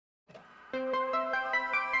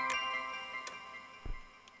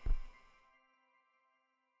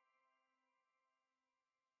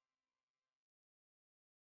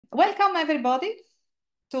welcome everybody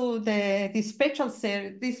to this special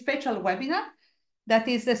webinar that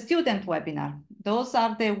is a student webinar. Those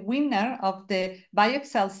are the winner of the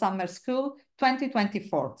BioExcel Summer School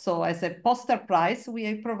 2024. So as a poster prize,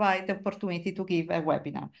 we provide the opportunity to give a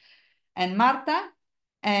webinar. And Marta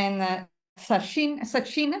and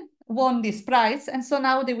Sachin won this prize, and so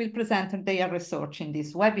now they will present their research in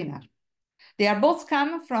this webinar. They are both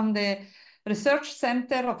come from the Research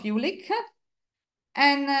Center of Jülich,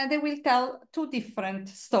 and they will tell two different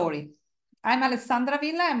stories. I'm Alessandra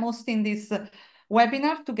Villa. I'm hosting this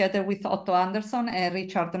webinar together with Otto Andersson and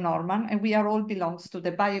Richard Norman, and we are all belongs to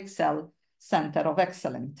the BioExcel Center of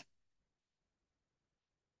Excellence.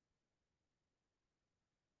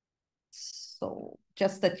 So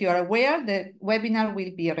just that you are aware, the webinar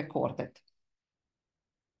will be recorded.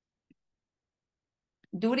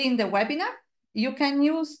 During the webinar, you can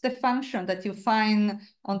use the function that you find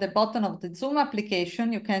on the bottom of the Zoom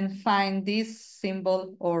application. You can find this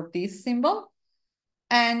symbol or this symbol.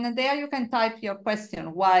 And there you can type your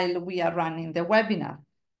question while we are running the webinar.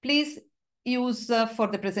 Please use for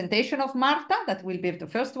the presentation of Marta, that will be the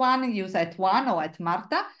first one, use @1 or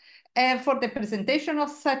 @Marta. And for the presentation of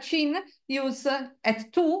Sachin, use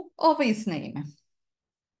 @2 of his name.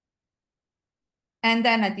 And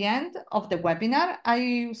then at the end of the webinar,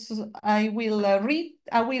 we will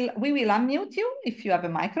unmute you if you have a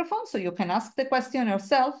microphone, so you can ask the question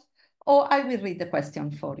yourself, or I will read the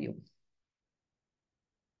question for you.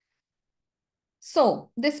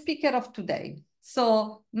 So the speaker of today.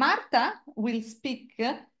 So Marta will speak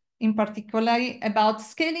in particular about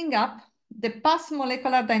scaling up the past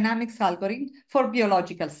molecular dynamics algorithm for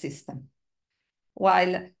biological system,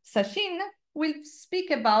 while Sachin will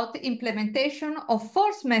speak about the implementation of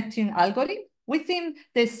force matching algorithm within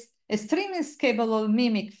this extremely scalable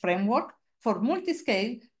mimic framework for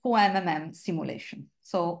multi-scale QMMM simulation.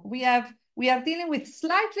 So we are dealing with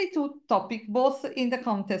slightly two topics, both in the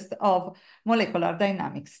context of molecular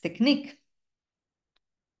dynamics technique.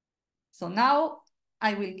 So now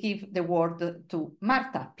I will give the word to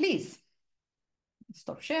Marta, please.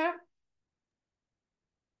 Stop share.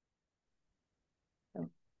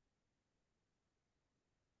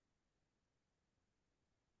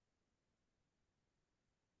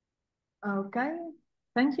 Okay,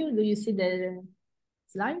 thank you. Do you see the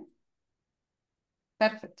slide?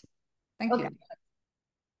 Perfect. Thank you.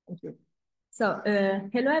 Thank you. So,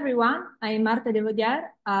 hello everyone. I'm Marta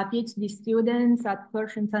Devodier, a PhD student at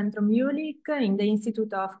Forschungszentrum Jülich in the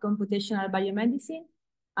Institute of Computational Biomedicine,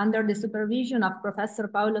 under the supervision of Professor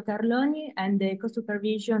Paolo Carloni and the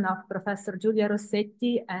co-supervision of Professor Giulia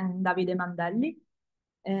Rossetti and Davide Mandelli.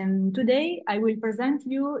 Today, I will present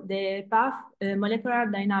you the path molecular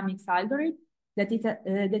dynamics algorithm that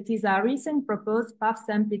is a recent proposed path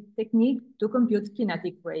sampling technique to compute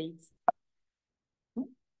kinetic rates.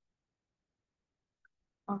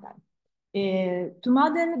 Okay. To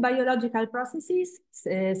model biological processes,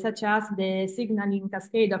 such as the signaling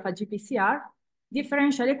cascade of a GPCR,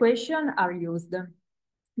 differential equations are used.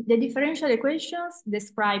 The differential equations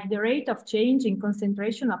describe the rate of change in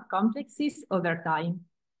concentration of complexes over time.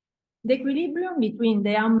 The equilibrium between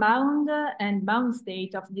the unbound and bound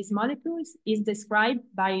state of these molecules is described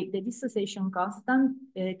by the dissociation constant,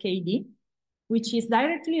 Kd, which is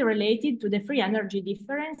directly related to the free energy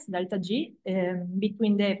difference, delta G,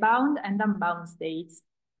 between the bound and unbound states.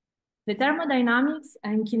 The thermodynamics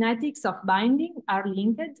and kinetics of binding are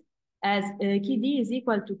linked, as Kd is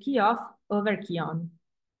equal to K off over K on.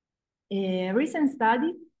 Recent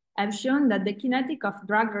studies have shown that the kinetic of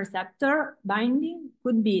drug receptor binding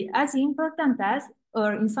could be as important as,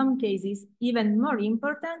 or in some cases, even more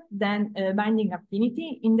important than binding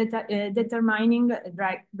affinity in determining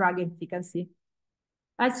drug efficacy.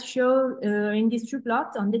 As shown in these two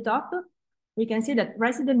plots on the top, we can see that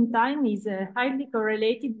residence time is highly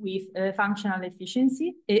correlated with functional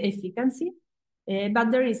efficiency, efficacy,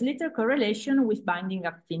 but there is little correlation with binding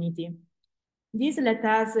affinity. This let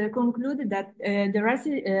us conclude that the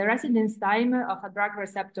residence time of a drug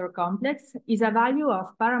receptor complex is a value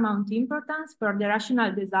of paramount importance for the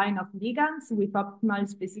rational design of ligands with optimal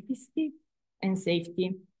specificity and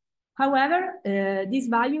safety. However, these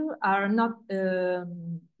values are not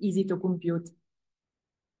easy to compute.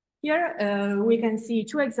 Here we can see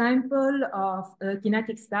two examples of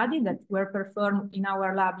kinetic studies that were performed in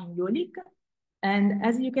our lab in Jülich. And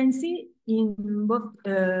as you can see, in both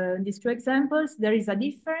these two examples, there is a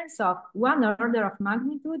difference of 1 order of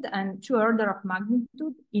magnitude and 2 order of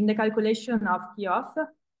magnitude in the calculation of K off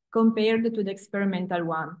compared to the experimental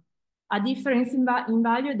one. A difference in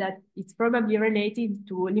value that is probably related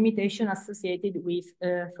to limitation associated with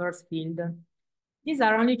force field. These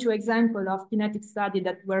are only 2 examples of kinetic studies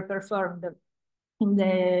that were performed in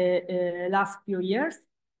the last few years.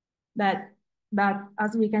 But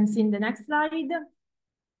as we can see in the next slide,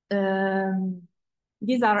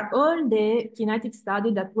 these are all the kinetic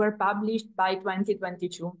studies that were published by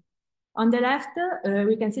 2022. On the left,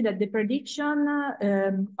 we can see that the prediction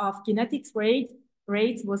of kinetics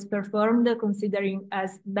rates was performed considering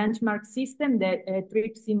as benchmark system the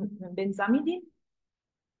trypsin benzamidine.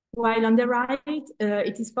 While on the right,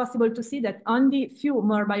 it is possible to see that only few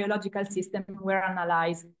more biological systems were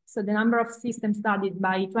analyzed. So the number of systems studied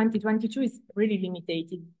by 2022 is really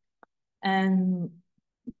limited. And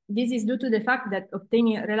this is due to the fact that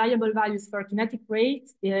obtaining reliable values for kinetic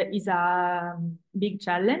rates is a big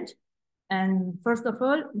challenge. And first of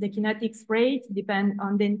all, the kinetics rates depend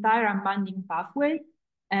on the entire unbinding pathway.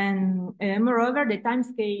 And moreover, the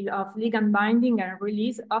timescale of ligand binding and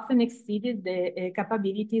release often exceeded the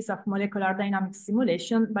capabilities of molecular dynamics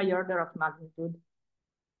simulation by order of magnitude.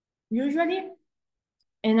 Usually,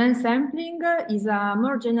 enhanced sampling is a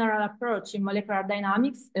more general approach in molecular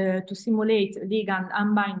dynamics to simulate ligand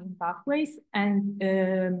unbinding pathways and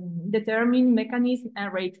determine mechanism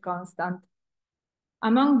and rate constant.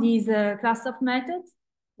 Among these class of methods,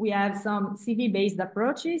 we have some CV-based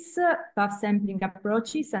approaches, path sampling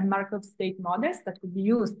approaches, and Markov state models that could be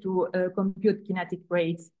used to compute kinetic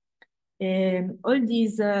rates. All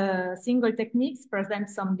these single techniques present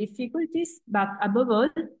some difficulties, but above all,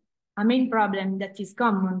 a main problem that is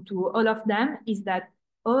common to all of them is that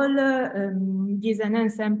all these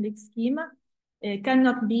enhanced sampling scheme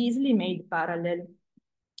cannot be easily made parallel.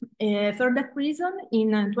 For that reason,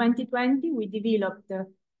 in 2020, we developed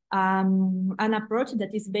an approach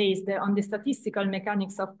that is based on the statistical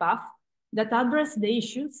mechanics of path that address the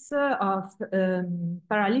issues of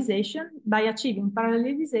parallelization by achieving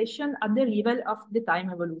parallelization at the level of the time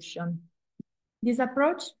evolution. This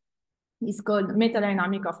approach is called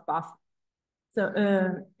metadynamic of path. So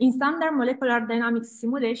in standard molecular dynamics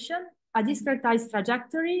simulation, a discretized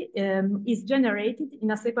trajectory is generated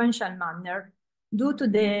in a sequential manner due to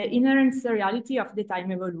the inherent seriality of the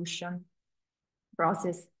time evolution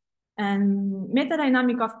process. And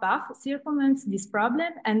metadynamic of path circumvents this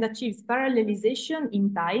problem and achieves parallelization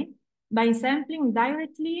in time by sampling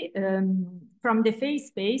directly from the phase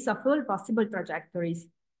space of all possible trajectories.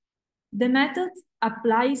 The method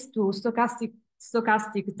applies to stochastic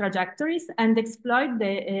trajectories and exploit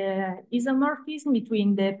the isomorphism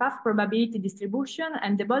between the path probability distribution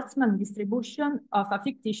and the Boltzmann distribution of a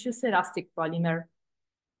fictitious elastic polymer.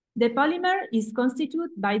 The polymer is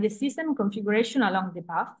constituted by the system configuration along the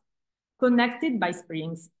path, connected by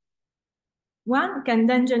springs. One can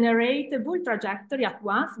then generate a full trajectory at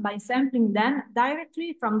once by sampling them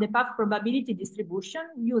directly from the path probability distribution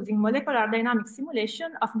using molecular dynamics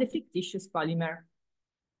simulation of the fictitious polymer.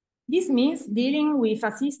 This means dealing with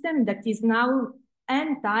a system that is now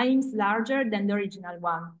n times larger than the original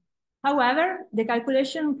one. However, the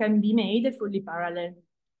calculation can be made fully parallel.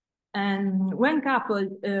 And when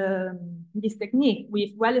coupled this technique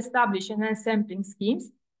with well-established enhanced sampling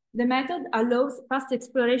schemes, the method allows fast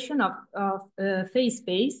exploration of phase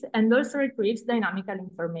space and also retrieves dynamical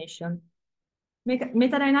information.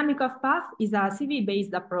 Metadynamic of path is a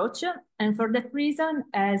CV-based approach, and for that reason,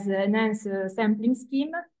 as an enhanced sampling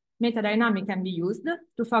scheme, metadynamic can be used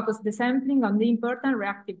to focus the sampling on the important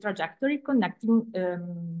reactive trajectory connecting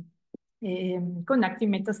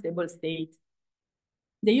metastable states.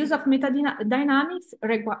 The use of metadynamics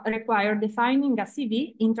requires defining a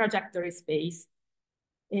CV in trajectory space.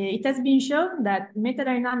 It has been shown that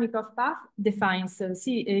metadynamic of path defines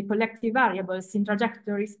collective variables in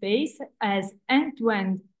trajectory space as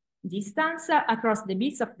end-to-end distance across the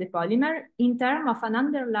bits of the polymer in terms of an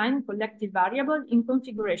underlying collective variable in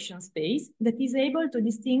configuration space that is able to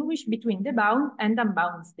distinguish between the bound and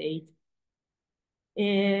unbound state.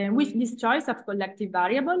 With this choice of collective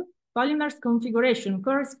variable, polymer's configuration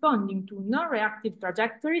corresponding to non-reactive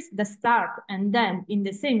trajectories that start and end in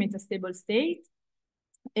the same metastable state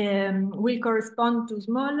will correspond to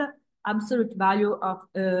small absolute value of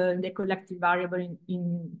the collective variable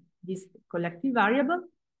in this collective variable,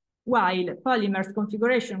 while polymer's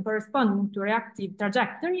configuration corresponding to reactive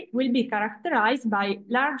trajectory will be characterized by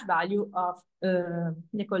large value of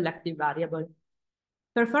the collective variable.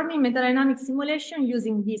 Performing metadynamic simulation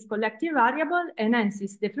using this collective variable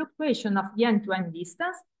enhances the fluctuation of the end-to-end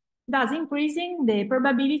distance, thus increasing the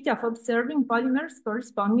probability of observing polymers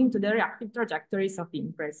corresponding to the reactive trajectories of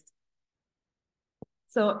interest.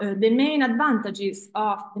 So the main advantages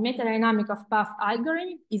of the metadynamic of path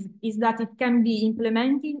algorithm is that it can be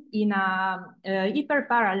implemented in a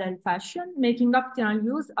hyper-parallel fashion, making optimal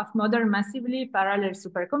use of modern massively parallel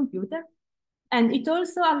supercomputer, and it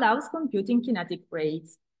also allows computing kinetic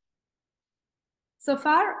rates. So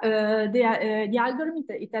far, the algorithm,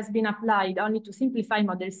 it has been applied only to simplify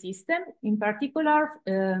model system. In particular,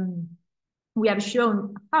 we have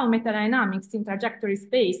shown how metadynamics in trajectory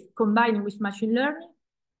space combined with machine learning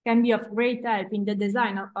can be of great help in the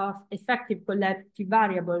design of effective collective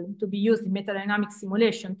variable to be used in metadynamic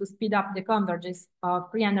simulation to speed up the convergence of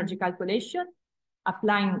free energy calculation,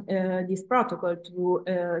 applying this protocol to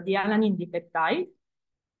the alanine dipeptide.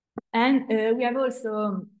 And we have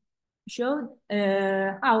also showed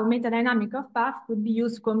how metadynamic of path could be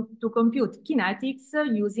used to compute kinetics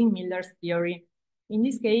using Miller's theory. In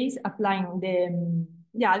this case, applying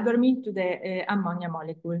the algorithm to the ammonia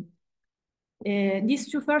molecule.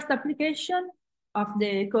 These two first applications of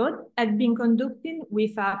the code have been conducted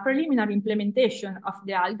with a preliminary implementation of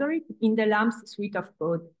the algorithm in the LAMPS suite of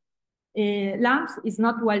code. LAMPS is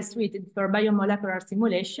not well suited for biomolecular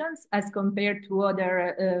simulations as compared to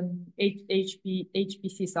other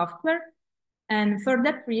HPC software. And for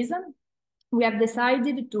that reason, we have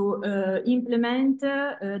decided to implement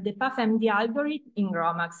the PathMD algorithm in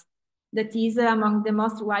GROMACS. That is among the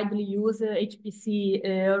most widely used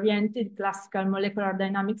HPC-oriented classical molecular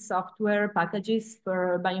dynamics software packages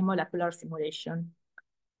for biomolecular simulation.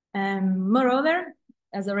 Moreover,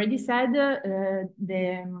 as already said,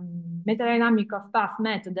 the metadynamic of path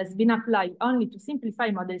method has been applied only to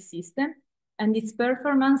simplify model system, and its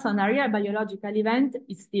performance on a real biological event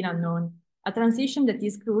is still unknown, a transition that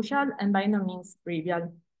is crucial and by no means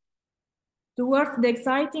trivial. Towards the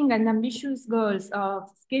exciting and ambitious goals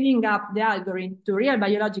of scaling up the algorithm to real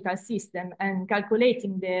biological system and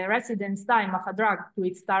calculating the residence time of a drug to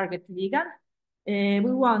its target ligand,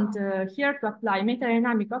 we want here to apply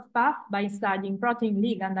metadynamic of path by studying protein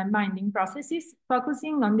ligand and binding processes,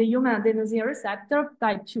 focusing on the human adenosine receptor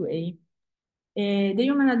type 2A. The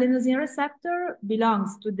human adenosine receptor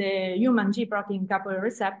belongs to the human G protein couple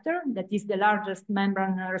receptor, that is the largest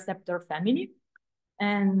membrane receptor family.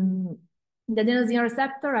 And the adenosine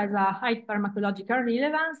receptor has a high pharmacological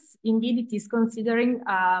relevance. Indeed, it is considering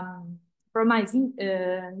promising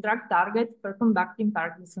drug target for combating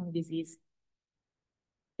Parkinson's disease.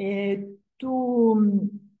 To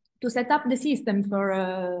set up the system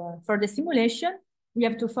for the simulation, we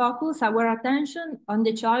have to focus our attention on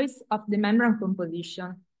the choice of the membrane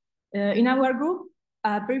composition. In our group,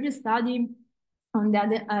 a previous study on the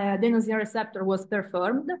adenosine receptor was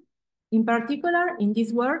performed. In particular, in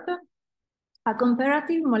this work, a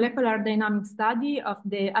comparative molecular dynamic study of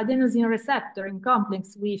the adenosine receptor in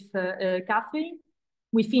complex with caffeine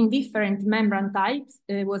within different membrane types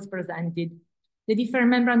was presented. The different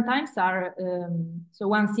membrane types are, so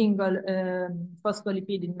one single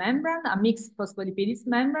phospholipid membrane, a mixed phospholipids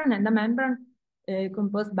membrane, and a membrane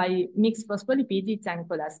composed by mixed phospholipids and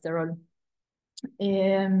cholesterol.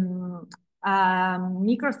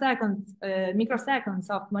 Microseconds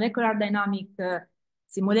of molecular dynamic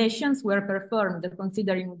simulations were performed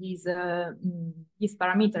considering these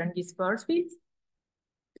parameter and these force fields.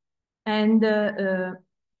 And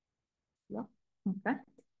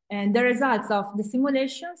And the results of the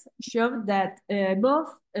simulations showed that both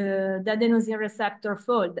the adenosine receptor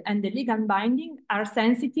fold and the ligand binding are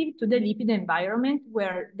sensitive to the lipid environment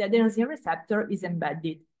where the adenosine receptor is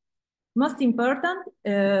embedded. Most important,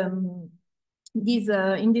 in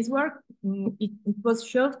this work, it was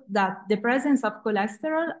shown that the presence of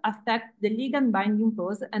cholesterol affects the ligand binding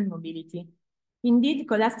pose and mobility. Indeed,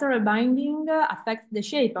 cholesterol binding affects the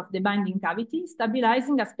shape of the binding cavity,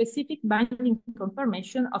 stabilizing a specific binding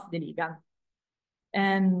conformation of the ligand.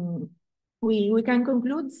 And we can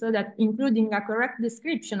conclude so that including a correct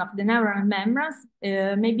description of the neural membranes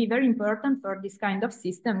may be very important for this kind of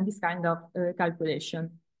system, this kind of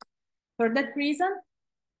calculation. For that reason,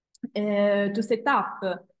 to set up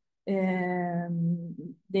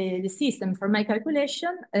the system for my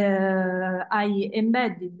calculation, I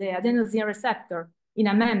embedded the adenosine receptor in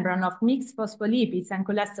a membrane of mixed phospholipids and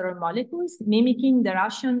cholesterol molecules, mimicking the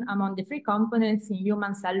ration among the three components in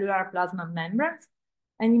human cellular plasma membranes.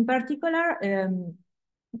 And in particular,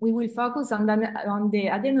 we will focus on the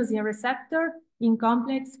adenosine receptor in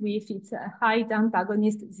complex with its height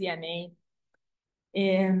antagonist ZMA.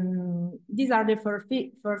 These are the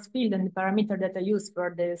force field and the parameter that I use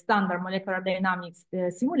for the standard molecular dynamics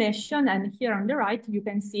simulation. And here on the right, you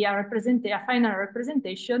can see a final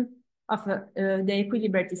representation of the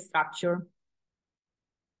equilibrated structure.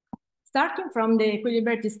 Starting from the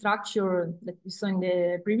equilibrated structure that we saw in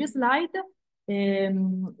the previous slide,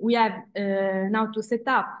 we have now to set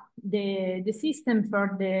up the system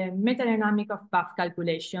for the metadynamic of path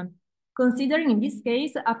calculation, considering in this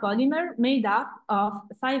case a polymer made up of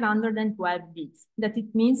 512 bits. That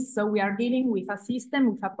it means, so we are dealing with a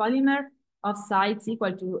system with a polymer of size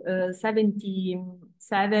equal to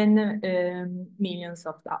 77 millions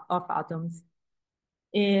of atoms.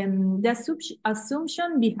 The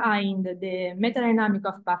assumption behind the metadynamic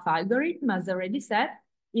of path algorithm, as already said,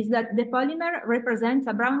 is that the polymer represents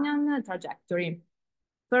a Brownian trajectory.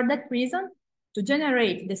 For that reason, to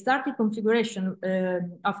generate the starting configuration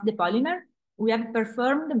of the polymer, we have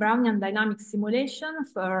performed the Brownian dynamic simulation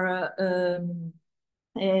for 10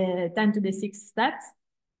 to the 6 steps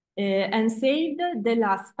and saved the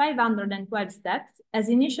last 512 steps as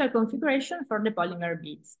initial configuration for the polymer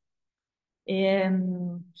bits.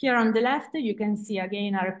 Here on the left, you can see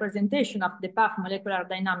again a representation of the path molecular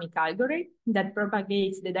dynamic algorithm that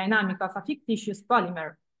propagates the dynamic of a fictitious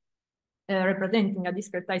polymer representing a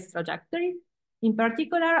discretized trajectory. In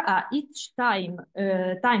particular, each time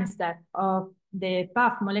step of the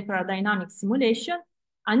path molecular dynamic simulation,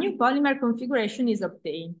 a new polymer configuration is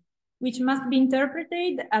obtained, which must be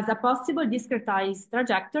interpreted as a possible discretized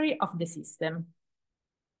trajectory of the system.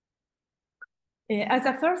 As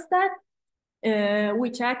a first step,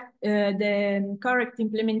 we check the correct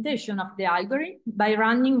implementation of the algorithm by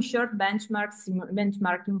running short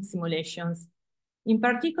benchmarking simulations. In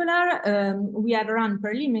particular, we have run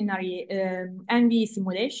preliminary NV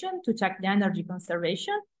simulation to check the energy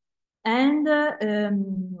conservation, and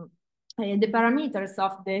the parameters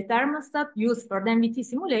of the thermostat used for the NVT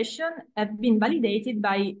simulation have been validated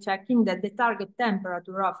by checking that the target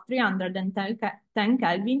temperature of 310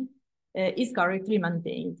 Kelvin is correctly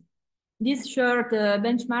maintained. This short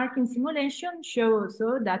benchmarking simulation shows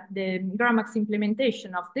also that the GROMACS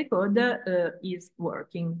implementation of the code is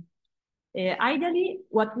working. Ideally,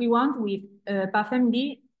 what we want with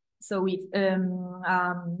PathMD, so with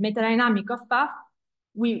metadynamic of path,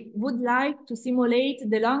 we would like to simulate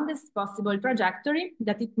the longest possible trajectory,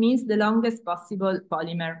 that it means the longest possible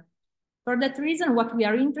polymer. For that reason, what we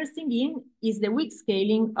are interested in is the weak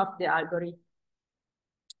scaling of the algorithm.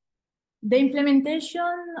 The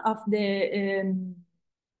implementation of the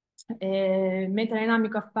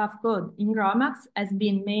metadynamic of path code in GROMACS has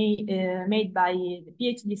been made by the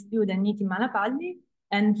PhD student Nitin Malapalli,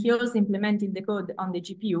 and he also implemented the code on the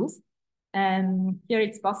GPUs. And here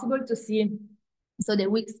it's possible to see the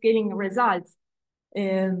weak scaling results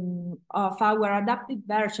of our adapted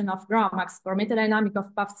version of GROMACS for metadynamic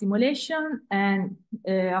of path simulation, and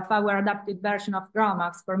of our adapted version of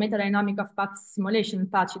GROMACS for metadynamic of path simulation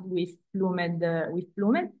patched with Plumed.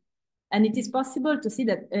 And it is possible to see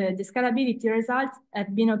that the scalability results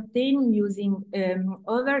have been obtained using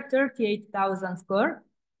over 38,000 score,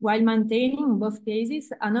 while maintaining in both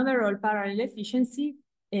cases an overall parallel efficiency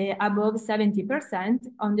above 70%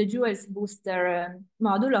 on the Jewels booster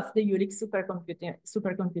module of the Jülich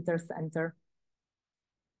Supercomputing Centre.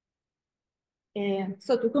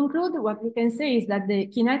 So to conclude, what we can say is that the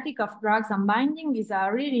kinetic of drugs unbinding is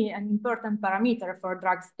really an important parameter for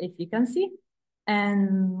drugs efficacy,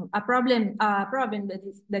 and a problem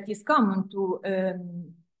that is common to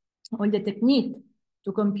all the technique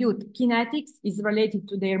to compute kinetics is related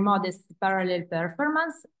to their modest parallel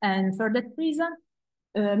performance, and for that reason,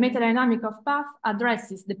 metadynamic of path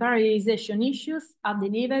addresses the parallelization issues at the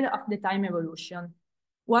level of the time evolution.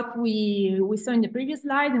 What we saw in the previous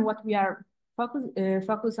slide and what we are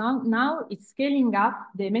focused on now is scaling up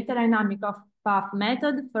the metadynamic of path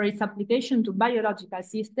method for its application to biological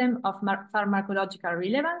system of pharmacological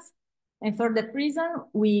relevance. And for that reason,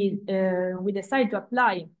 we decided to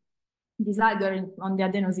apply this algorithm on the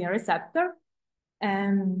adenosine receptor.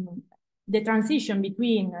 The transition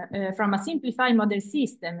between from a simplified model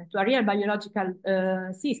system to a real biological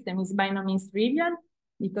system is by no means trivial,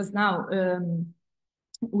 because now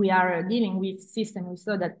we are dealing with systems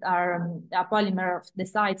that are a polymer of the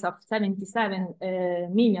size of 77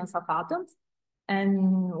 millions of atoms.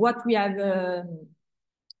 And what we have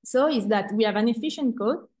is that we have an efficient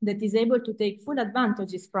code that is able to take full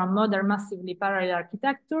advantages from modern massively parallel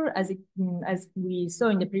architecture, as we saw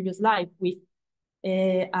in the previous slide, with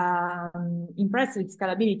impressive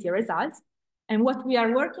scalability results. And what we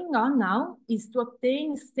are working on now is to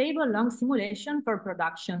obtain stable long simulation for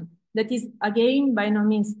production. That is, again, by no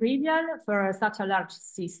means trivial for such a large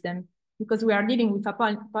system, because we are dealing with a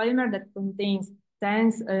polymer that contains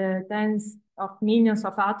tens of millions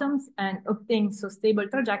of atoms, and obtaining so stable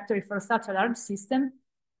trajectory for such a large system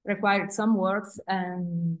required some works,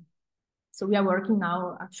 and So we are working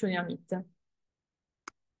now actually on it.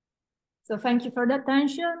 So thank you for the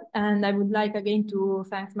attention, and I would like again to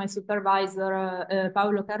thank my supervisor,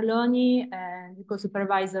 Paolo Carloni, and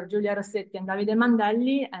co-supervisor Giulia Rossetti and Davide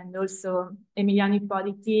Mandelli, and also Emiliano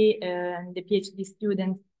Ippoliti and the PhD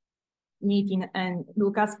student Nitin and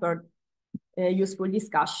Lucas for useful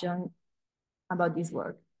discussion about this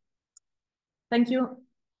work. Thank you.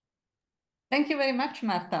 Thank you very much,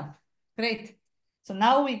 Marta. Great. So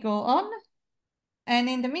now we go on. And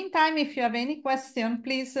in the meantime, if you have any question,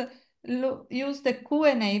 please use the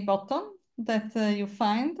Q&A button that you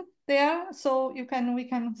find there. So we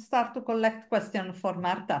can start to collect questions for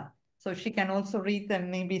Marta. So she can also read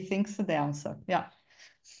and maybe thinks the answer. Yeah.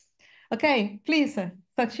 Okay, please,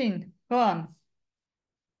 Sachin, go on.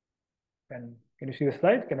 Can you see the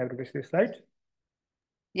slide? Can everybody see the slide?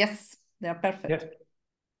 Yes, they are perfect. Yes.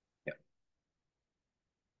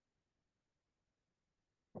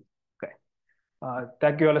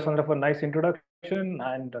 Thank you, Alessandra, for a nice introduction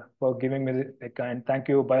and for giving me and thank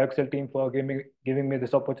you, BioExcel team, for giving me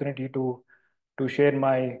this opportunity to share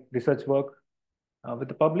my research work with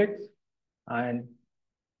the public. And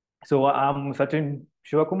so I'm Sachin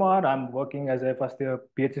Shivakumar. I'm working as a first-year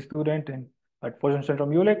PhD student at Forschungszentrum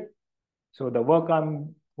Jülich. So the work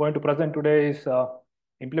I'm going to present today is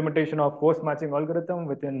implementation of force matching algorithm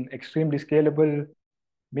within extremely scalable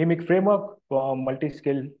mimic framework for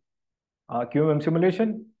multi-scale QMM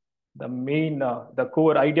simulation. The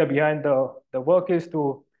core idea behind the work is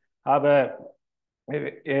to have a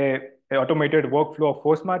automated workflow of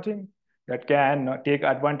force matching that can take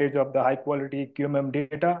advantage of the high quality QMM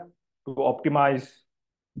data to optimize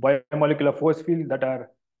biomolecular force fields that are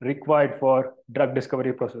required for drug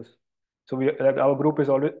discovery process. So our group is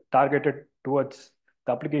always targeted towards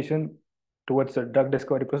the application towards the drug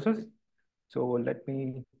discovery process. So let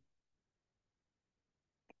me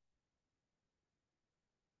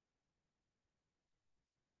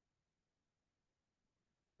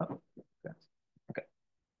okay.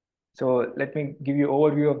 So let me give you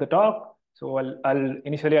overview of the talk. So I'll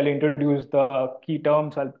initially introduce the key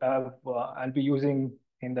terms I'll be using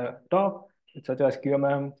in the talk, such as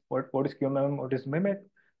QMM, what is QMM, what is mimic.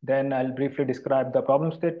 Then I'll briefly describe the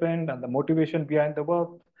problem statement and the motivation behind the work.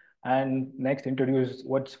 And next introduce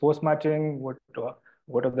what's force matching, what are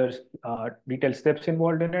the detailed steps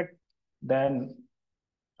involved in it. Then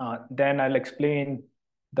I'll explain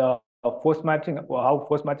the force matching, how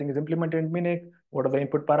force matching is implemented in Mimic, what are the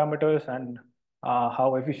input parameters, and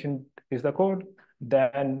how efficient is the code.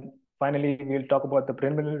 Then finally, we'll talk about the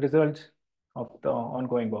preliminary results of the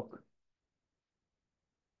ongoing work.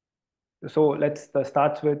 So let's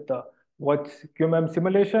start with what's QMM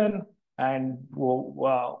simulation and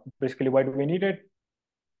basically why do we need it.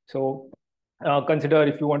 So consider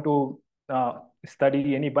if you want to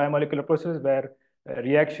study any biomolecular process where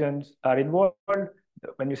reactions are involved.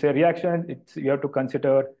 When you say reaction, you have to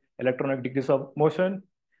consider electronic degrees of motion.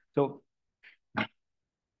 So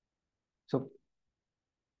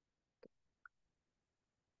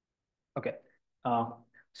okay.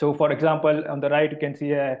 So for example, on the right, you can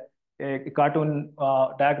see a cartoon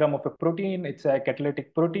diagram of a protein. It's a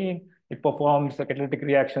catalytic protein. It performs a catalytic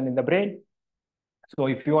reaction in the brain. So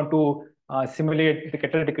if you want to simulate the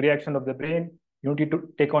catalytic reaction of the brain, you need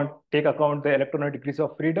to take account the electronic degrees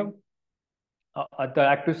of freedom at the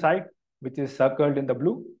active site, which is circled in the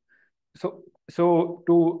blue. So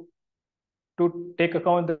to take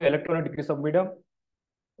account the electronic degrees of freedom,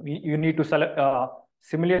 you need to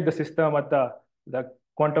simulate the system at the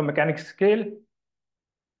quantum mechanics scale.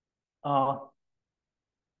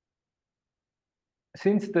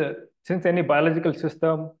 Since any biological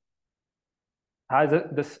system has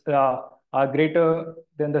are greater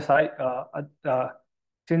than the size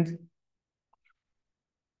since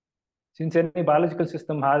any biological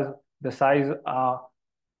system has the size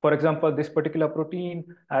for example, this particular protein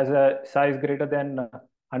has a size greater than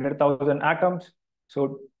 100,000 atoms.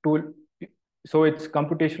 So it's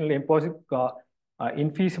computationally impossible,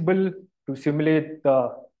 infeasible to simulate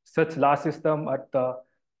such large system at the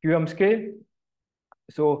QM scale.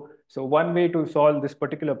 So one way to solve this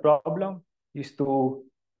particular problem is to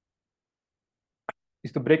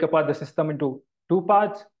break apart the system into two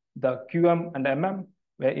parts, the QM and MM.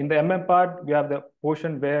 Where in the MM part, we have the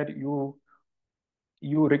portion where you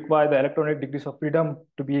require the electronic degrees of freedom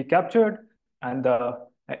to be captured, and the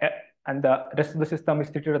rest of the system is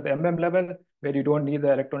treated at the MM level, where you don't need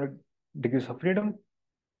the electronic degrees of freedom.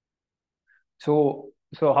 So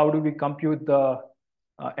how do we compute the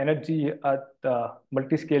energy at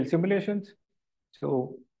multi-scale simulations?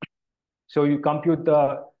 So you compute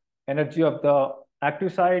the energy of the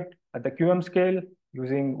active site at the QM scale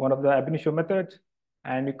using one of the ab initio methods,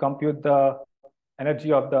 and you compute the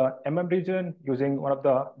energy of the region using one of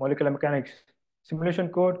the molecular mechanics simulation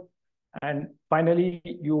code. And finally,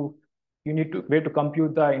 you need to way to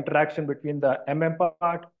compute the interaction between the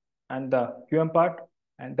part and the part,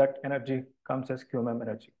 and that energy comes as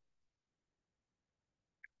energy.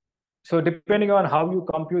 So depending on how you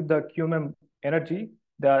compute the energy,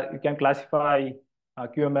 you can classify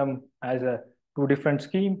as two different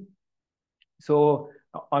schemes. So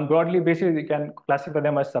on broadly basis, you can classify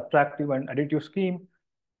them as subtractive and additive scheme.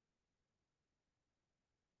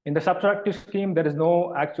 In the subtractive scheme, there is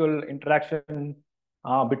no actual interaction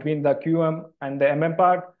between the and the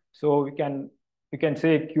part. So we can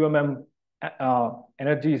say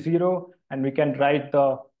energy is 0, and we can write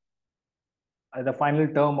the final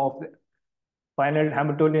term of the final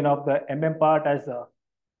Hamiltonian of the part as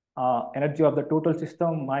energy of the total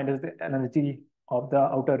system minus the energy of the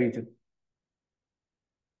outer region.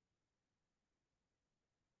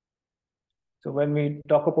 So when we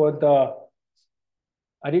talk about the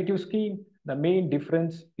additive scheme, the main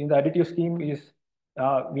difference in the additive scheme is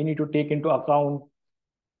we need to take into account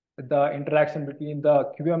the interaction between the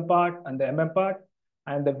part and the part,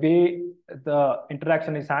 and the way the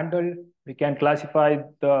interaction is handled, we can classify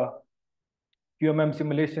the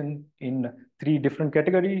simulation in 3 different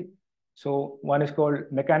categories. So one is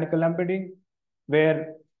called mechanical embedding,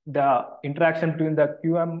 where the interaction between the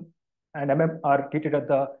and are treated at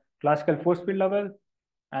the classical force field level.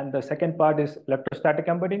 And the second part is electrostatic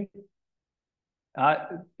embedding.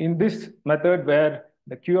 In this method, where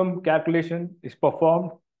the calculation is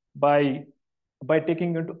performed by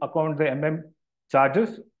taking into account the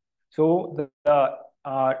charges. So the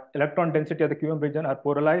electron density of the region are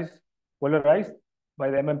polarized by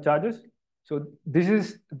the charges. So this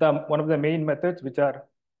is one of the main methods which are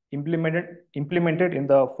implemented in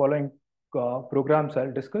the following programs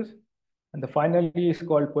I'll discuss. And the finally is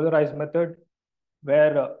called polarized method,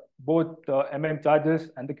 where both charges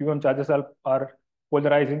and the charges are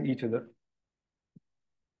polarizing each other.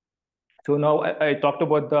 So now I talked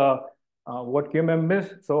about the what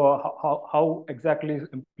is. So how exactly is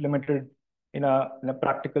implemented in a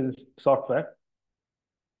practical software.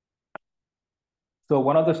 So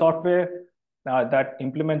one of the software that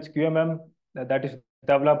implements that is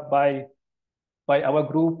developed by our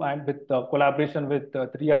group and with collaboration with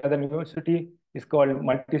 3 other universities is called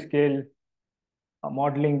multi-scale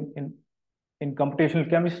modeling in computational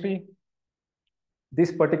chemistry.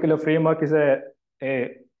 This particular framework is a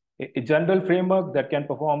general framework that can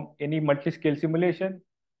perform any multi-scale simulation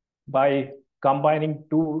by combining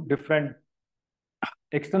 2 different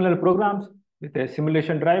external programs with a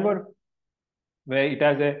simulation driver, where it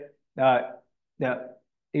has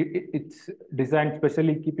it's designed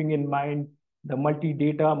specially keeping in mind the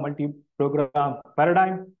multi-data, multi-program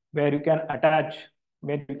paradigm, where you can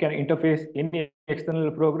interface any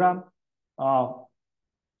external program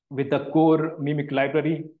with the core mimic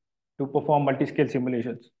library to perform multi-scale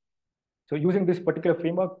simulations. So using this particular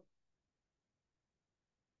framework,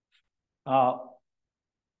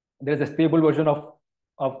 there's a stable version of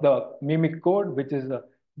the mimic code, which is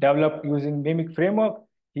developed using mimic framework.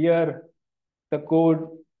 Here, the code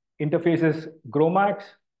interfaces GROMACS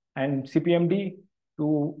and CPMD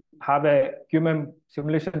to have a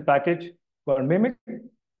simulation package for mimic.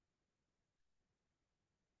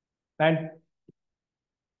 And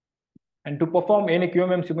to perform any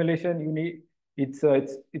simulation, you need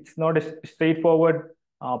it's not a straightforward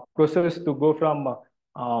process to go from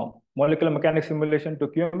molecular mechanics simulation to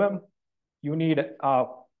You need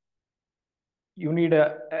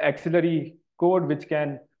a auxiliary code which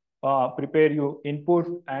can prepare your input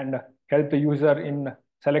and help the user in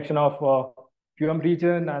selection of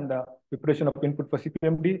region and the preparation of input for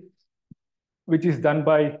CPMD, which is done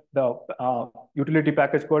by the utility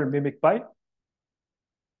package called MimicPy.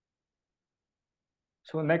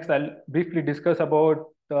 So next, I'll briefly discuss about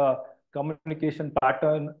the communication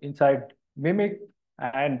pattern inside Mimic,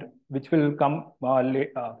 and which will come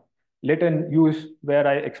later in use, where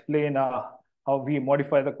I explain how we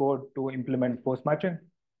modify the code to implement post matching.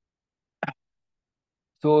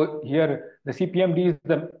 So here, the CPMD is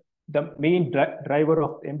the main driver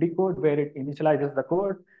of MD code, where it initializes the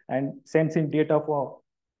code and sends in data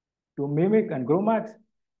to Mimic and GROMACS.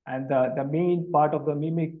 And the main part of the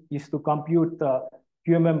Mimic is to compute the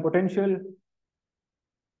potential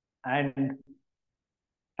and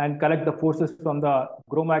collect the forces from the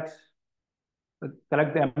GROMACS,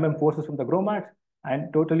 collect the forces from the GROMACS,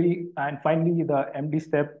 and finally the MD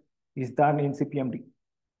step is done in CPMD.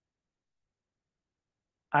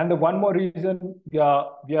 And the one more reason we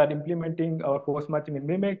are implementing our post matching in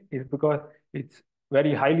Mimic is because it's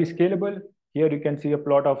very highly scalable. Here you can see a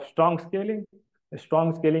plot of strong scaling. The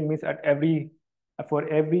strong scaling means for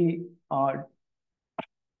every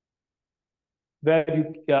where you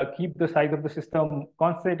keep the size of the system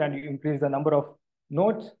constant and you increase the number of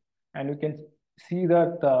nodes, and you can see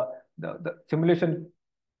that the simulation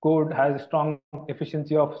code has a strong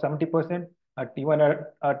efficiency of 70% at even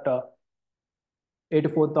at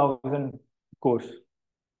 84,000 cores.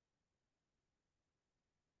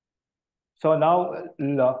 So now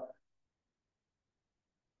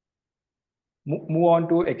move on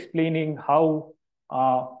to explaining how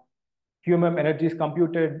QMM energy is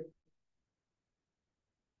computed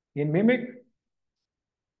in MIMIC.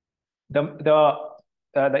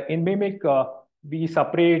 In MIMIC, we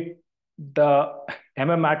separate the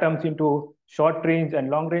atoms into short range and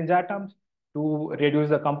long range atoms to reduce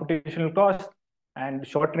the computational cost, and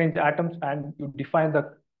short range atoms, and you define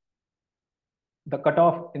the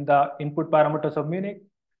cutoff in the input parameters of MIMIC.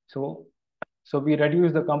 So we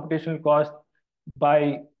reduce the computational cost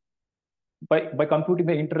by computing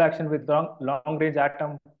the interaction with long range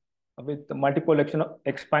atom with the multiple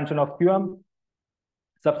expansion of QM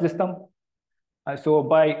subsystem. So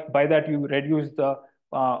by that you reduce the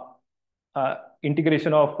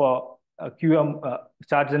integration of QM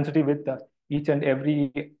charge density with each and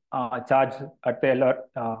every charge at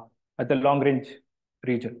the long range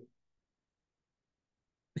region.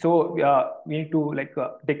 So we need to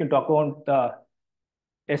take into account the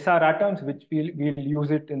SR atoms, which we'll use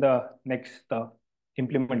it in the next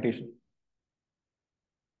implementation.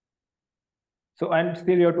 So, and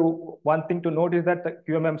still one thing to note is that the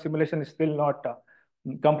QMM simulation is still not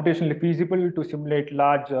computationally feasible to simulate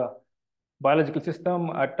large biological system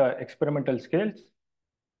at experimental scales.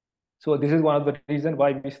 So this is one of the reasons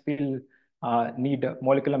why we still need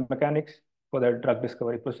molecular mechanics for the drug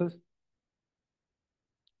discovery process.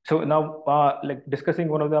 So now, discussing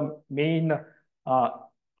one of the main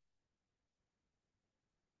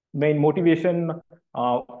motivation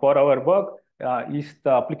for our work is the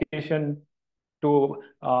application to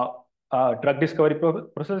drug discovery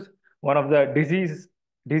process. One of the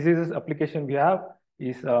diseases application we have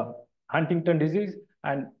is Huntington disease,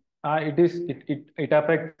 and it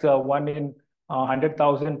affects 1 in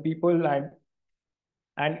 100,000 people,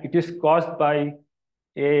 and it is caused by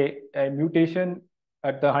a mutation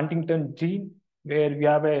at the Huntington gene, where we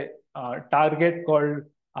have a target called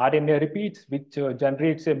RNA repeats, which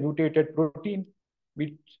generates a mutated protein,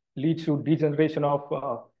 which leads to degeneration of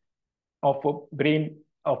brain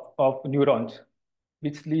of neurons,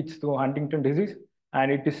 which leads to Huntington disease,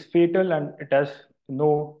 and it is fatal and it has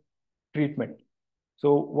no treatment.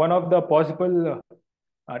 So one of the possible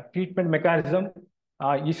treatment mechanism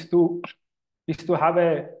is to have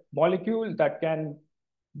a molecule that can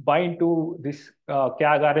bind to this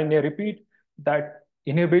CAG RNA repeat that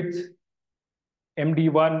inhibits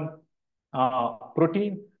MD1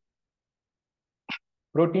 protein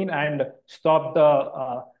and stop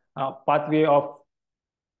the pathway of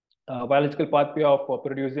biological pathway of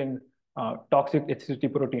producing toxic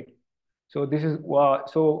HCT protein. So this is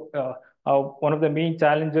one of the main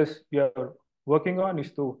challenges we are working on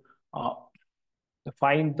is to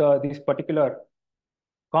find this particular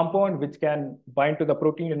compound which can bind to the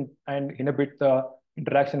protein and inhibit the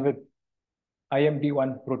interaction with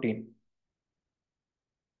IMD1 protein.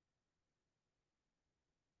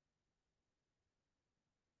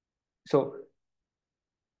 So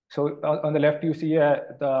on the left, you see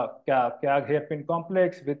the CAG hairpin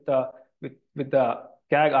complex with the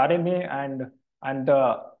CAG RNA and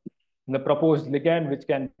the proposed ligand which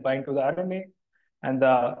can bind to the RNA. And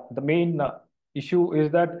the main issue is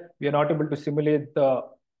that we are not able to simulate the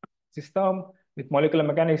system with molecular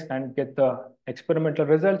mechanics and get the experimental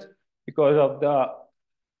results because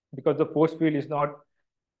the force field is not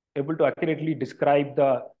able to accurately describe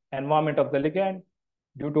the environment of the ligand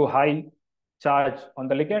due to high charge on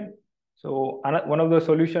the ligand. So one of the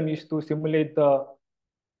solutions is to simulate the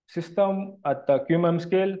system at the QMM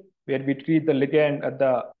scale, where we treat the ligand at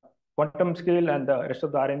the quantum scale and the rest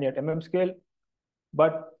of the RNA at MM scale.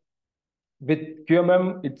 But with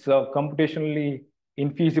QMM, it's computationally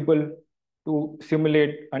infeasible to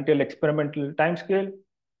simulate until experimental time scale.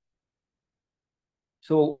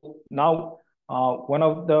 So now one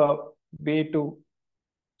of the way to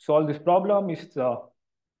solve this problem is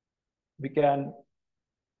we can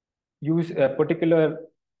use a particular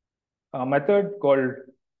method called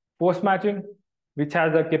force matching, which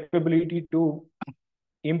has the capability to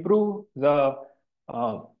improve the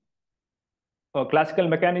classical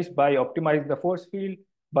mechanics by optimizing the force field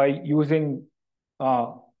by using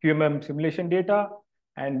QMM simulation data,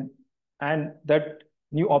 and that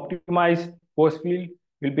new optimized force field,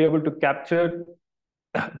 we'll be able to capture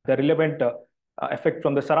the relevant effect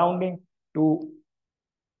from the surrounding to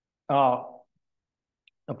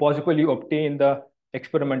possibly obtain the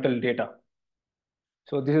experimental data.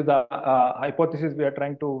 So this is the hypothesis we are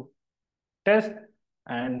trying to test,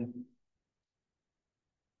 and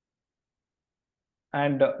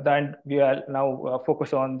then we are now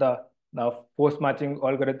focus on the force matching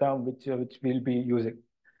algorithm which we'll be using.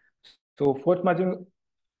 So force matching,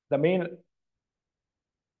 the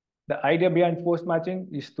idea behind force matching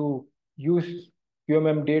is to use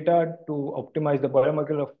QMM data to optimize the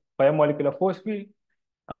biomolecular force field.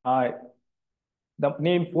 The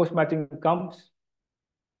name force matching comes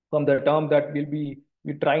from the term that we're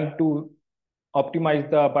trying to optimize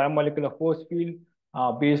the biomolecular force field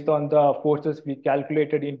based on the forces we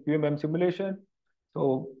calculated in QMM simulation.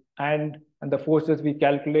 So and the forces we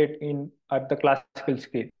calculate at the classical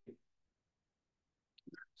scale.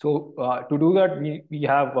 So to do that, we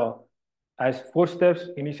have as 4 steps.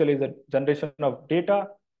 Initially, the generation of data.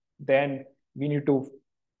 Then we need to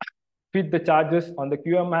fit the charges on the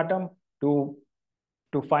QM atom to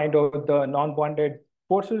find out the non-bonded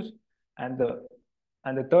forces, and the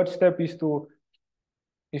third step is to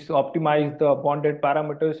optimize the bonded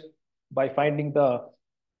parameters by finding the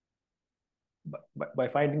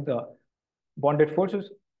bonded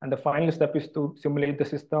forces, and the final step is to simulate the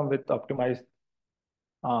system with optimized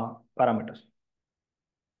parameters.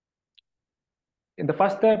 In the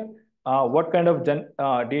first step, what kind of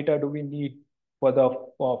data do we need for the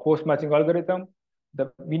force matching algorithm?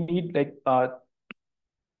 We need like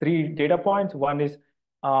 3 data points. One is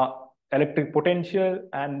electric potential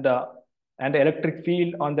and electric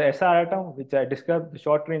field on the SR atom, which I described, the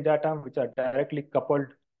short range atom, which are directly coupled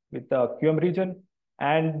with the QM region,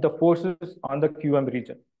 and the forces on the QM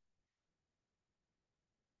region.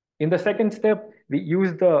 In the second step, we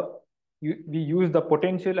use the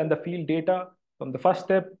potential and the field data from the first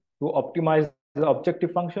step to optimize the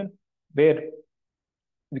objective function, where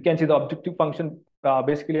we can see the objective function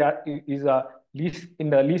basically is in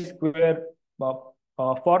the least square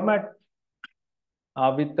format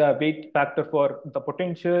with the weight factor for the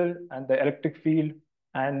potential and the electric field,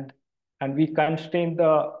 and we constrain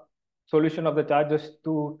the solution of the charges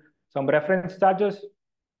to some reference charges,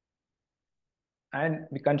 and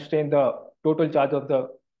we constrain the total charge of the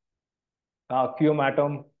QM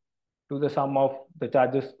atom to the sum of the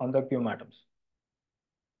charges on the QM atoms.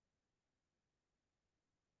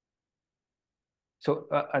 So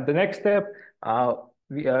at the next step,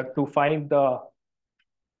 we are to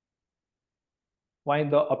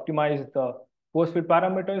optimize the force field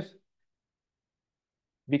parameters.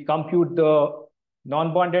 We compute the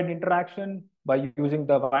non-bonded interaction by using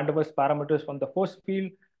the van der Waals parameters from the force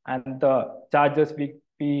field and the charges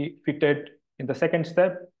we fitted in the second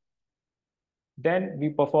step. Then we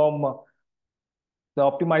perform the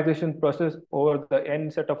optimization process over the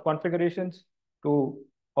n set of configurations to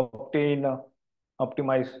obtain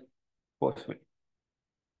optimized force field.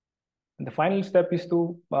 And the final step is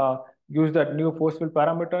to use that new force field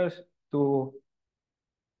parameters to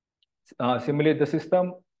simulate the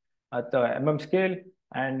system at the mm scale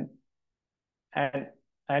and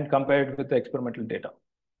compare it with the experimental data.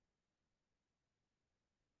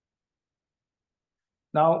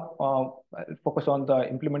 Now, I'll focus on the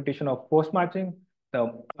implementation of force matching.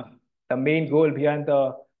 The main goal behind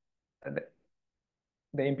the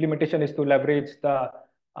implementation is to leverage the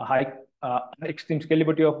high extreme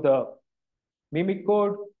scalability of the MIMIC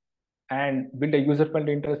code and build a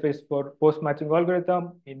user-friendly interface for force matching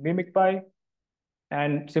algorithm in MimicPy,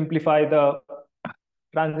 and simplify the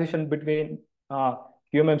transition between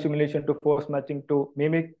QMM simulation to force matching to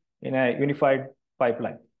MIMIC in a unified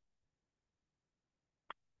pipeline.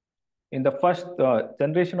 In the first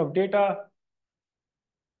generation of data,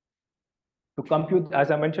 to compute,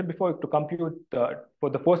 as I mentioned before, to compute for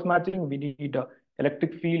the force matching, we need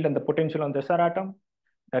electric field and the potential on the SR atom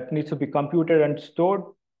that needs to be computed and stored,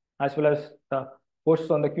 as well as the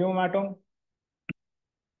forces on the QM atom.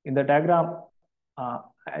 In the diagram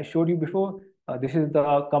I showed you before, this is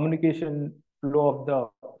the communication flow of the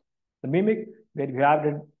MIMIC, where we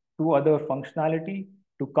added 2 other functionality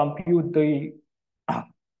to compute the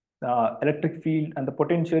electric field and the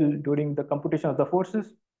potential during the computation of the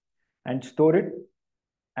forces and store it,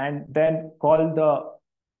 and then call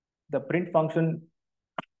the print function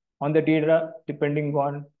on the data depending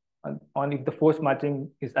on if the force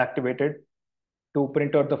matching is activated to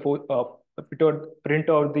print out the force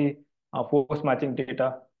matching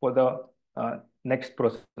data for the next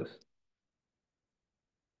process.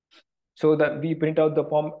 so that we print out the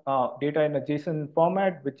data in a JSON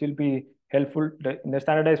format, which will be helpful in the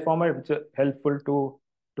standardized format, which is helpful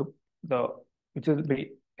which will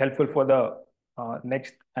be helpful for the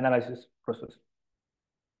next analysis process.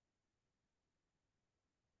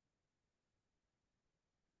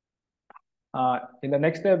 In the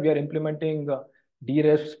next step, we are implementing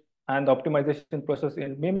DRESP and the optimization process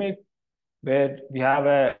in Mimic, where we have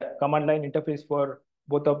a command line interface for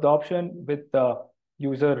both of the option with the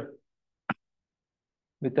user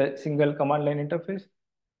with a single command line interface.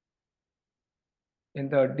 In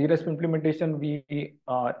the DRESP implementation, we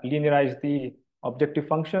linearize the objective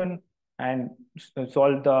function and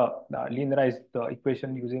solve the linearized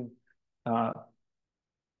equation using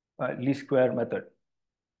least square method.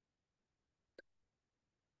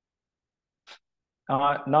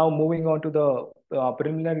 Now moving on to the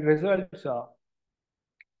preliminary results.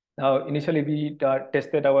 Initially, we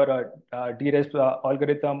tested our DRESP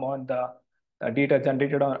algorithm on the data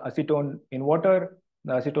generated on acetone in water.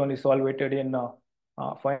 The acetone is solvated in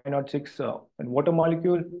 506 in water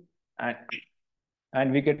molecule,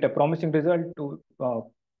 and we get a promising result to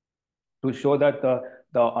show that the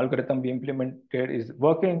algorithm we implemented is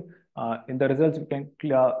working. In the results, we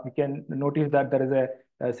can notice that there is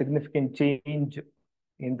a significant change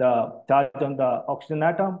in the charge on the oxygen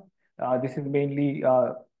atom. This is mainly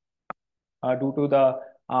due to the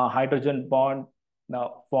hydrogen bond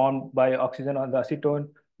formed by oxygen on the acetone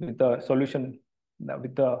with the solution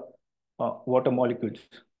with the water molecules,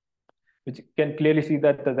 which can clearly see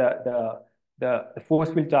that the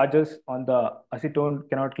force field charges on the acetone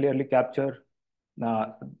cannot clearly capture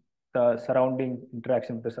the surrounding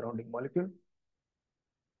interaction with the surrounding molecule.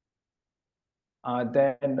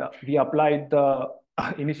 Then we applied the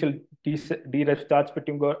initial DRESP charge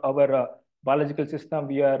fitting our biological system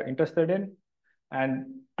we are interested in.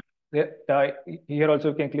 And here also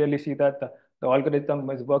you can clearly see that the algorithm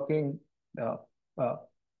is working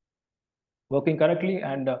correctly,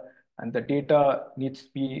 and the data needs to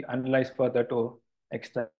be analyzed further to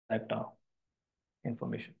extract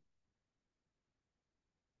information.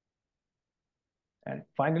 And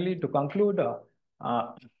finally, to conclude,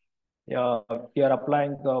 we are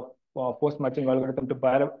applying the post-matching algorithm to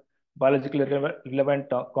biologically relevant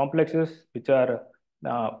complexes, which are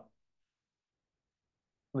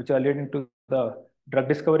leading to the drug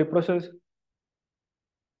discovery process.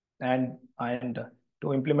 And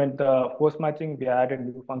to implement the post-matching, we added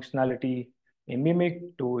new functionality in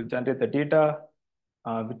Mimic to generate the data,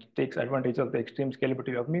 which takes advantage of the extreme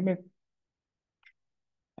scalability of Mimic.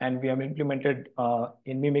 And we have implemented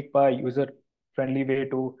in Mimic by user-friendly way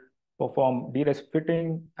to perform DRESP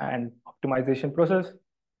fitting and optimization process.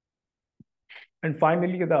 And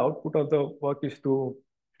finally, the output of the work is to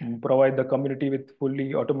provide the community with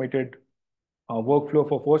fully automated workflow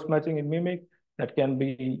for force matching in Mimic that can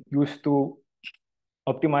be used to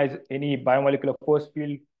optimize any biomolecular force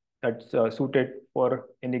field that's suited for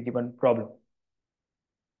any given problem.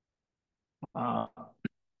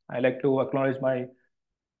 I'd like to acknowledge my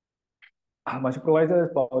supervisors,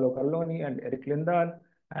 Paolo Carloni and Eric Lindahl,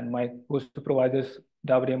 and my co-supervisors,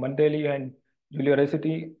 Davide Mandeli and Giulia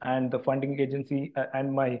Rossetti, and the funding agency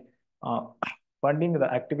and my funding, the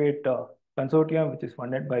AQTIVATE consortium, which is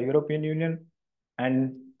funded by European Union.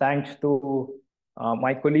 And thanks to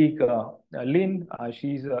my colleague, Lynn,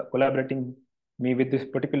 she's collaborating me with this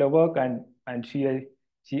particular work, and she's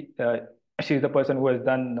the person who has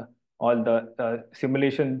done all the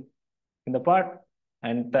simulation in the part.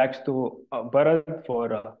 And thanks to Bharat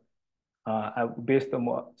for based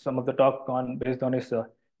some of the talk based on his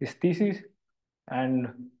thesis, and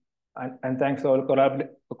thanks to all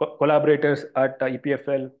collaborators at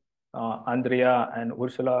EPFL, Andrea and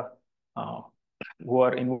Ursula, who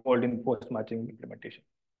are involved in post-matching implementation.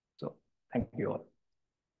 So thank you all.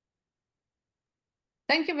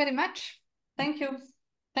 Thank you very much. Thank you.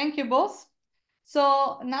 Thank you both.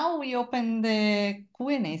 So now we open the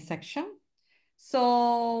Q&A section.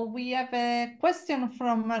 So we have a question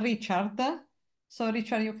from Richard. So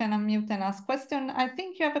Richard, you can unmute and ask question. I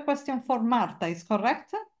think you have a question for Marta, is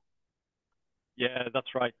correct? Yeah,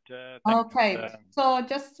 that's right. Okay, so I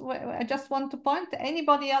just want to point,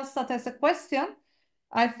 anybody else that has a question,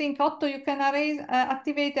 I think Otto, you can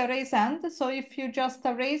activate a raise hand. So if you just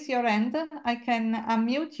raise your hand, I can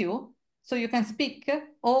unmute you so you can speak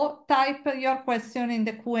or type your question in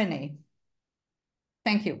the Q&A.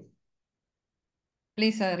 Thank you.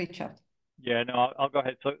 Please, Richard. Yeah, no, I'll go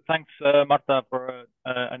ahead. So thanks, Marta, for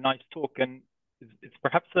a nice talk. And it's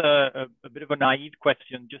perhaps a bit of a naive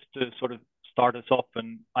question just to sort of start us off.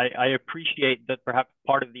 And I appreciate that perhaps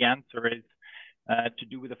part of the answer is to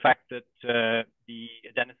do with the fact that the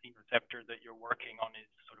adenosine receptor that you're working on is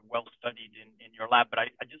sort of well studied in your lab. But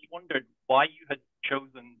I just wondered why you had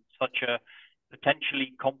chosen such a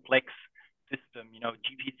potentially complex system, you know,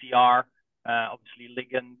 GPCR, obviously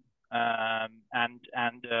ligand,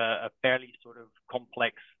 and a fairly sort of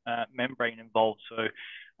complex membrane involved. So,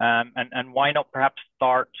 and why not perhaps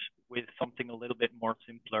start with something a little bit more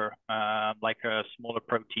simpler, like a smaller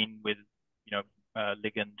protein with, you know,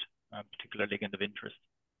 ligand, particular ligand of interest?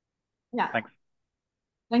 Yeah. Thanks.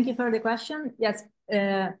 Thank you for the question. Yes,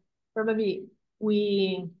 probably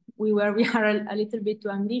we are a little bit too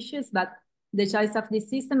ambitious, but the choice of this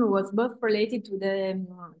system was both related to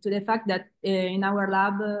the fact that in our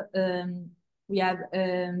lab we have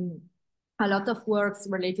a lot of works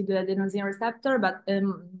related to the adenosine receptor, but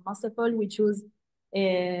most of all we choose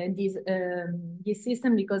this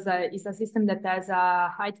system because it's a system that has a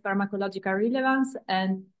high pharmacological relevance,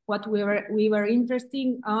 and what we were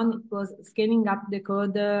interested on was scaling up the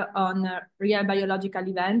code on real biological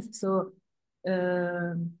events. So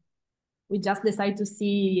we just decided to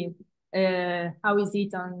see how is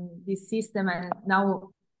it on this system, and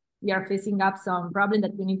now we are facing up some problem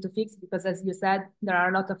that we need to fix because, as you said, there are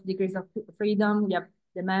a lot of degrees of freedom. We have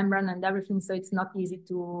the membrane and everything, so it's not easy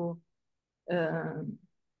to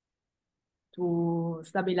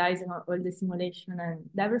stabilize all the simulation and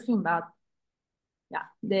everything. But yeah,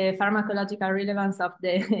 the pharmacological relevance of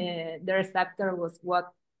the receptor was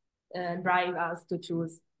what drive us to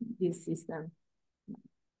choose this system.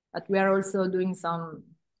 But we are also doing some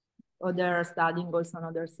other studying also on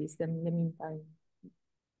other systems in the meantime.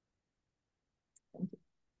 Thank you.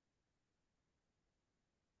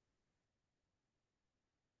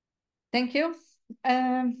 Thank you.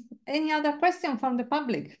 Any other question from the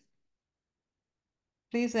public?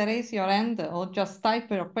 Please raise your hand or just type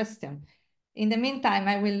your question. In the meantime,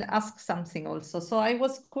 I will ask something also. So I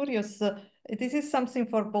was curious, this is something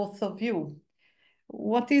for both of you.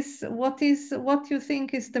 What you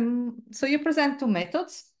think is so you present two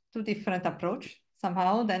methods, two different approach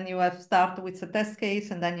somehow, then you have start with a test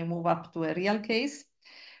case and then you move up to a real case.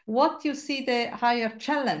 What you see the higher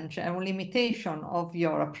challenge and limitation of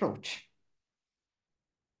your approach?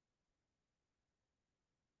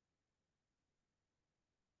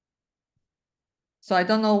 So I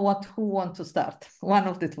don't know who want to start. One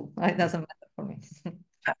of the two. It doesn't matter for me.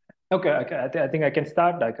 Okay. I think I can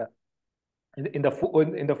start. Like in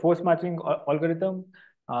the force matching algorithm,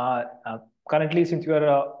 currently since we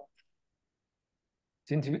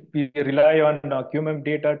rely on QMM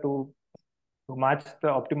data to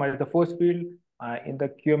optimize the force field in the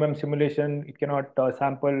QMM simulation, it cannot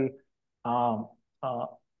sample the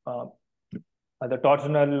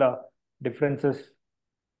torsional differences.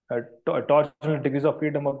 Torsional degrees of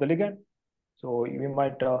freedom of the ligand, so we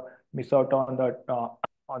might miss out on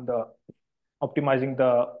the optimizing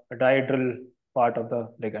the dihedral part of the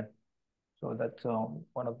ligand. So that's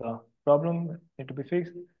one of the problems need to be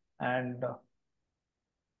fixed, and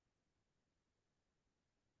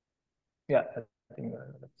yeah, I think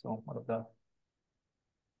that's one of the.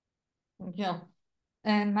 Yeah,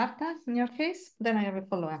 and Marta, in your case, then I have a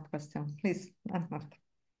follow-up question, please, Marta.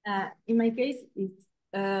 In my case, it's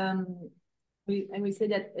we say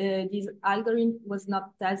that this algorithm was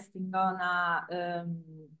not testing on a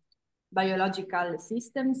biological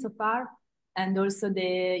system so far, and also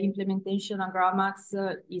the implementation on GROMACS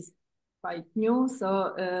is quite new.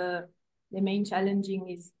 So the main challenging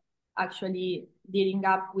is actually dealing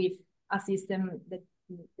up with a system that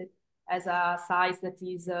has a size that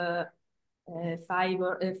is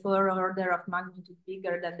 4 order of magnitude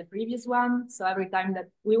bigger than the previous one. So every time that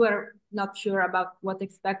we were not sure about what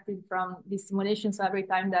expected from this simulation, so every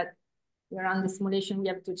time that we run the simulation, we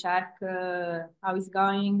have to check how it's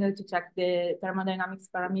going, to check the thermodynamics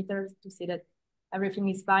parameters to see that everything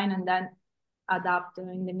is fine, and then adapt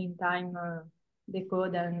in the meantime the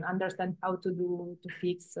code and understand how to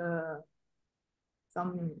fix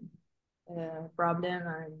some problem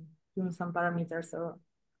and tune some parameters. So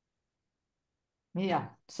yeah,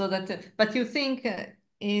 so that, but you think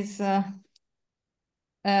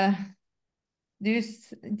do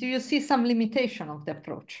you see some limitation of the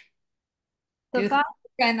approach? Do you think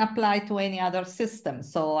it can apply to any other system?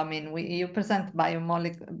 So I mean, you present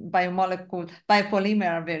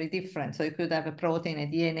biopolymer are very different. So you could have a protein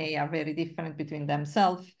and DNA are very different between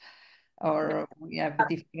themselves, or we have a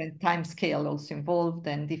different time scale also involved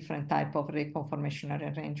and different type of reconformational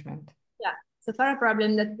arrangement. Yeah, so far a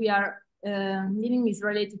problem that we are dealing is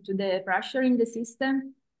related to the pressure in the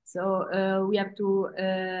system. So we have to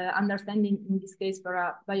understand in this case for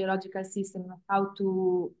a biological system how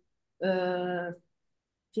to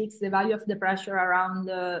fix the value of the pressure around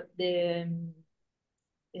the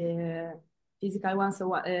physical one,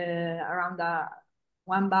 so around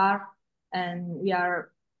 1 bar, and we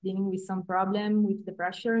are dealing with some problem with the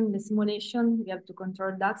pressure in the simulation. We have to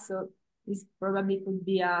control that, so this probably could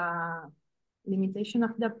be a limitation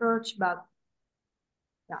of the approach, but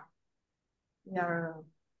yeah, we are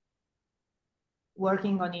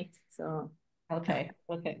working on it, so. Okay,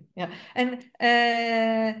 yeah. And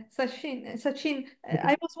Sachin,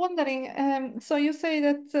 I was wondering, so you say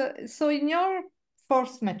that, so in your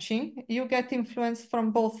force matching, you get influence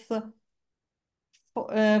from both,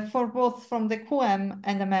 for both from the QM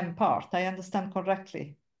and MM part, I understand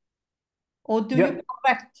correctly? Or do you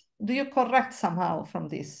correct somehow from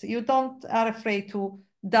this? You don't are afraid to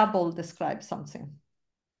double describe something?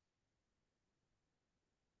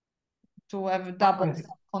 To have double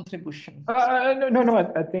contribution?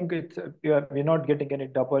 No. I think it's we're not getting any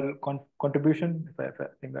double contribution. If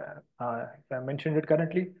I mentioned it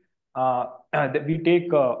correctly, we take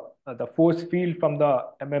the force field from the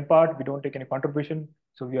MM part. We don't take any contribution,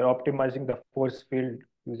 so we are optimizing the force field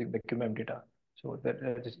using the QM data. So that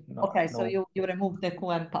is not. Okay, so you remove the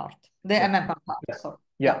QM part, the MM part. Yeah. So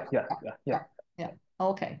Yeah.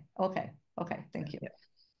 Okay. Thank you. Yeah.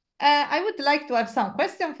 I would like to have some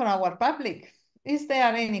question for our public. Is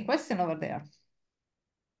there any question over there?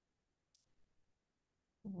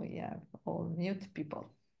 We have all mute people.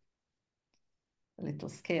 A little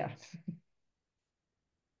scared.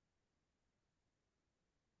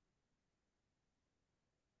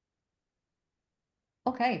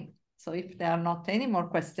 Okay, so if there are not any more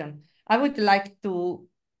questions, I would like to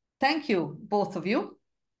thank you, both of you.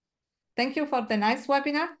 Thank you for the nice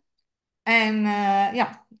webinar. And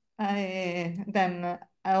yeah, I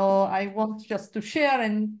want just to share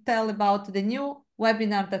and tell about the new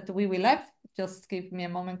webinar that we will have. Just give me a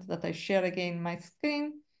moment that I share again my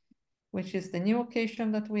screen, which is the new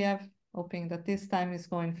occasion that we have, hoping that this time is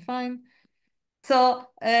going fine. So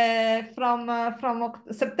from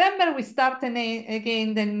September, we start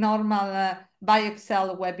again the normal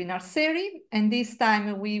BioExcel webinar series. And this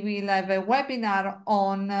time we will have a webinar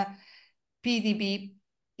on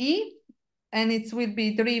PDB-E, and it will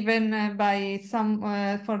be driven by some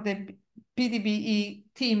for the PDB-E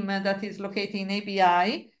team that is located in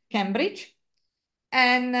ABI, Cambridge.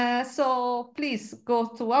 And so please go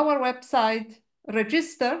to our website,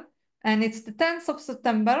 register, and it's the 10th of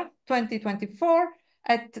September, 2024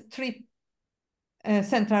 at 3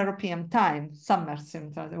 Central European time, summer,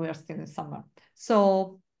 we are still in summer.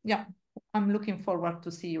 So yeah, I'm looking forward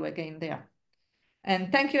to see you again there.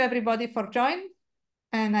 And thank you everybody for joining,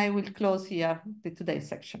 and I will close here the today's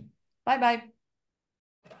section. Bye-bye.